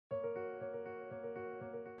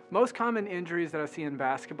Most common injuries that I see in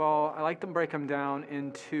basketball, I like to break them down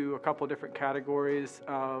into a couple different categories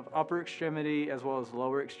of upper extremity as well as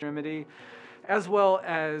lower extremity, as well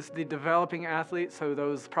as the developing athlete, so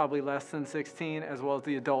those probably less than 16, as well as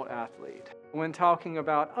the adult athlete. When talking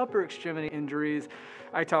about upper extremity injuries,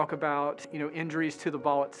 I talk about injuries to the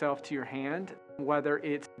ball itself, to your hand, whether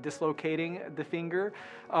it's dislocating the finger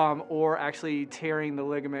or actually tearing the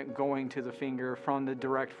ligament going to the finger from the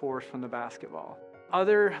direct force from the basketball.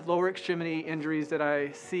 Other lower extremity injuries that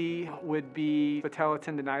I see would be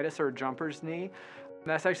patellotendinitis or jumper's knee.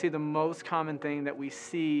 That's actually the most common thing that we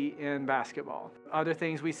see in basketball. Other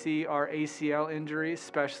things we see are ACL injuries,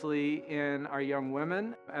 especially in our young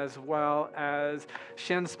women, as well as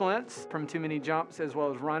shin splints from too many jumps, as well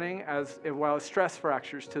as running, as well as stress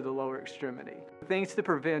fractures to the lower extremity. Things to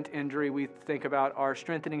prevent injury we think about are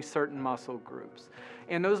strengthening certain muscle groups.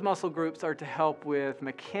 And those muscle groups are to help with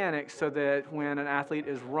mechanics so that when an athlete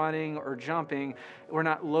is running or jumping, we're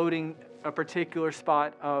not loading a particular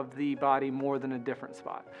spot of the body more than a different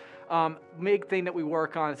spot. Big thing that we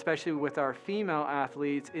work on, especially with our female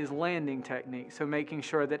athletes, is landing technique. So making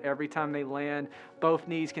sure that every time they land, both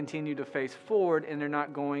knees continue to face forward and they're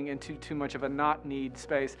not going into too much of a knock-kneed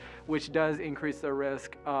space, which does increase the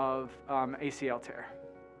risk of ACL tear.